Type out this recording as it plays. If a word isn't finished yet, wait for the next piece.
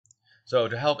So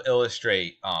to help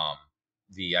illustrate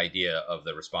the idea of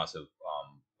the responsive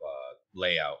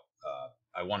layout,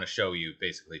 I want to show you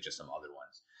basically just some other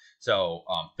ones. So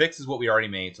fixed is what we already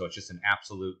made, so it's just an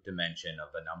absolute dimension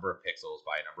of the number of pixels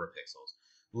by a number of pixels.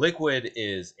 Liquid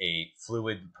is a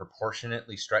fluid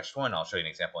proportionately stretched one. I'll show you an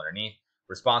example underneath.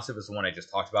 Responsive is the one I just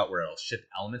talked about where it'll shift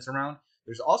elements around.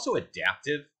 There's also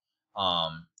adaptive.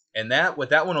 And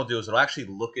what that one will do is it'll actually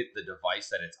look at the device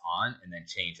that it's on and then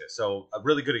change it. So a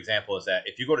really good example is that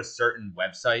if you go to certain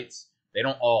websites, they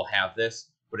don't all have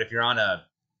this, but if you're on a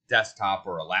desktop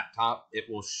or a laptop, it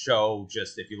will show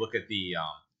just if you look at the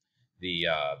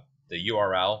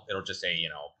URL, it'll just say,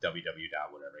 www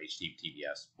whatever,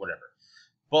 https, whatever.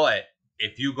 But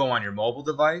if you go on your mobile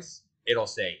device, it'll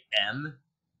say m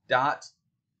dot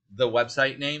the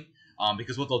website name.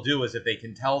 Because what they'll do is if they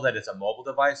can tell that it's a mobile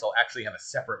device, they'll actually have a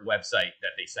separate website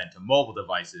that they send to mobile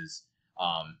devices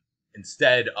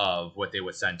instead of what they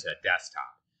would send to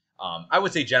desktop. I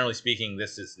would say, generally speaking,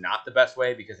 this is not the best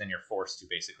way because then you're forced to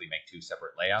basically make two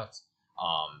separate layouts.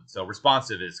 So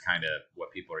responsive is kind of what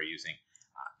people are using.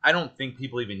 I don't think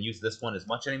people even use this one as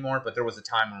much anymore, but there was a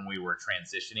time when we were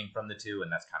transitioning from the two,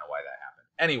 and that's kind of why that happened.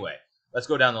 Anyway, let's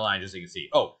go down the line just so you can see.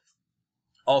 Oh,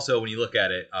 also, when you look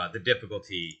at it, the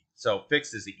difficulty. So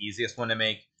fixed is the easiest one to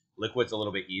make. Liquid's a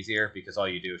little bit easier because all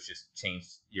you do is just change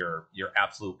your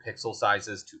absolute pixel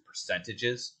sizes to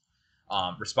percentages.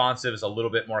 Responsive is a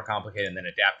little bit more complicated, and then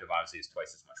adaptive obviously is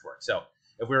twice as much work. So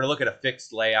if we were to look at a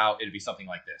fixed layout, it'd be something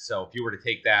like this. So if you were to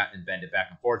take that and bend it back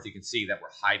and forth, you can see that we're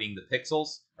hiding the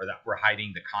pixels, or that we're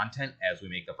hiding the content as we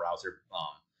make the browser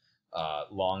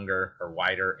longer or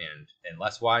wider and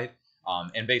less wide.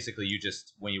 And basically,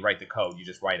 when you write the code, you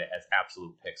just write it as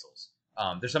absolute pixels.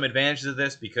 There's some advantages of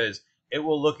this because it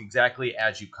will look exactly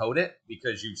as you code it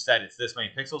because you've said it's this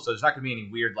many pixels. So there's not going to be any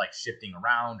weird like shifting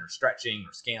around or stretching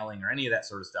or scaling or any of that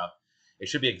sort of stuff. It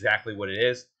should be exactly what it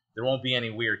is. There won't be any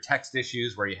weird text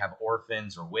issues where you have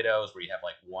orphans or widows where you have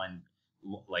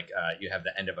you have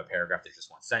the end of a paragraph that's just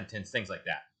one sentence, things like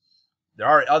that. There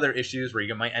are other issues where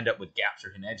you might end up with gaps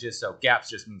or hidden edges. So gaps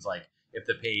just means like if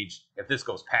this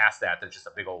goes past that, there's just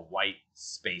a big old white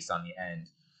space on the end.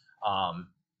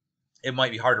 It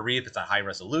might be hard to read if it's a high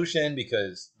resolution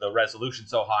because the resolution's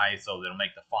so high, so it'll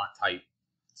make the font type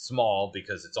small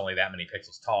because it's only that many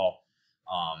pixels tall.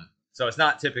 So it's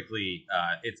not typically,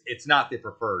 it's not the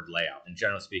preferred layout. And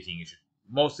generally speaking, you should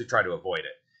mostly try to avoid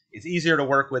it. It's easier to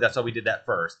work with. That's why we did that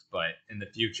first. But in the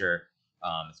future,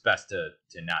 it's best to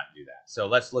not do that. So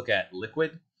let's look at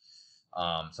liquid.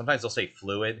 Sometimes they'll say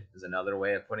fluid is another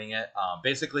way of putting it.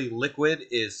 Basically, liquid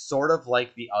is sort of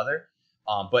like the other.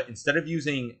 But instead of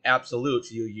using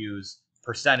absolutes, you use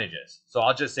percentages. So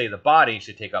I'll just say the body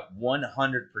should take up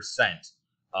 100%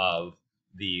 of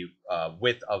the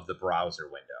width of the browser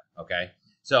window. Okay.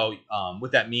 So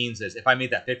what that means is if I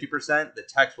made that 50%, the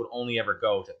text would only ever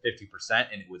go to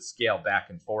 50% and it would scale back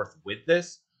and forth with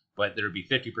this. But there would be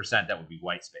 50% that would be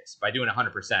white space. By doing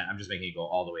 100%, I'm just making it go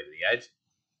all the way to the edge.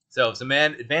 So some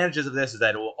advantages of this is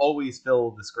that it will always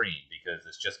fill the screen because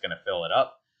it's just going to fill it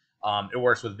up. It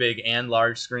works with big and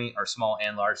large screen or small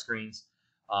and large screens.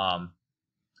 And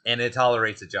it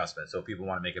tolerates adjustment. So if people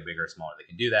want to make it bigger or smaller, they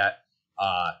can do that.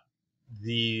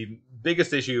 The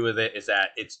biggest issue with it is that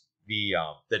it's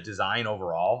the design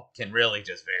overall can really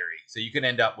just vary. So you can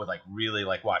end up with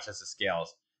watch this, the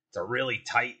scales. It's a really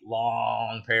tight,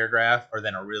 long paragraph or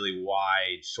then a really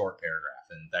wide, short paragraph.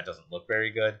 And that doesn't look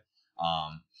very good.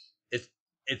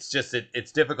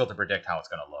 It's difficult to predict how it's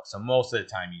going to look. So most of the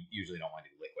time, you usually don't want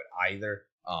to do liquid either.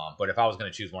 But if I was going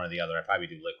to choose one or the other, I'd probably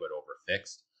do liquid over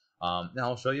fixed. Now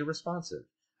I'll show you responsive.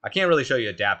 I can't really show you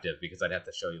adaptive because I'd have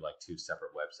to show you like two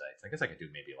separate websites. I guess I could do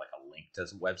maybe like a link to a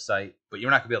website, but you're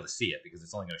not going to be able to see it because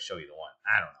it's only going to show you the one.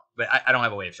 I don't know, but I don't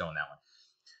have a way of showing that one.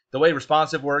 The way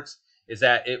responsive works is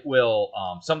that it will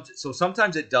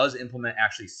sometimes it does implement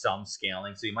actually some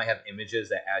scaling. So you might have images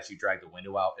that as you drag the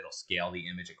window out, it'll scale the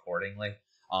image accordingly.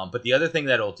 But the other thing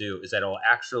that it'll do is that it'll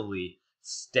actually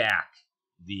stack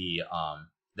the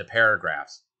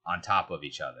paragraphs on top of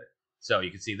each other. So you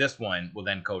can see this one will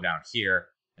then go down here,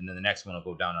 and then the next one will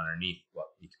go down underneath. Well,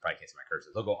 you probably can't see my cursor.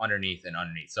 They'll go underneath and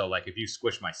underneath. So like if you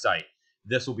squish my site,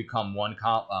 this will become one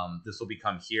column. This will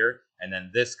become here, and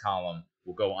then this column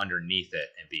will go underneath it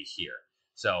and be here.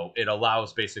 So it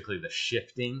allows basically the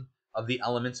shifting of the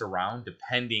elements around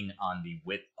depending on the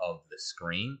width of the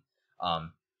screen.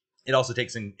 It also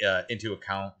takes into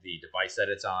account the device that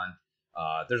it's on.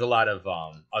 There's a lot of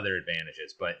other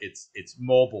advantages, but it's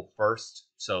mobile first.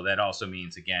 So that also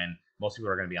means, again, most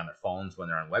people are going to be on their phones when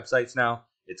they're on websites now.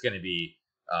 It's going to be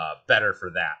better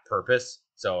for that purpose.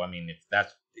 So, I mean, if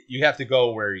that's you have to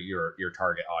go where your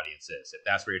target audience is. If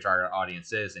that's where your target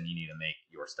audience is, then you need to make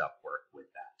your stuff work with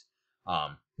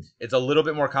that. It's a little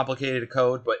bit more complicated to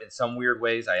code, but in some weird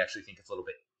ways, I actually think it's a little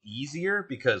bit easier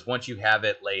because once you have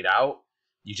it laid out,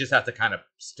 you just have to kind of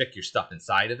stick your stuff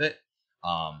inside of it.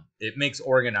 It makes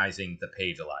organizing the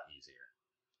page a lot easier.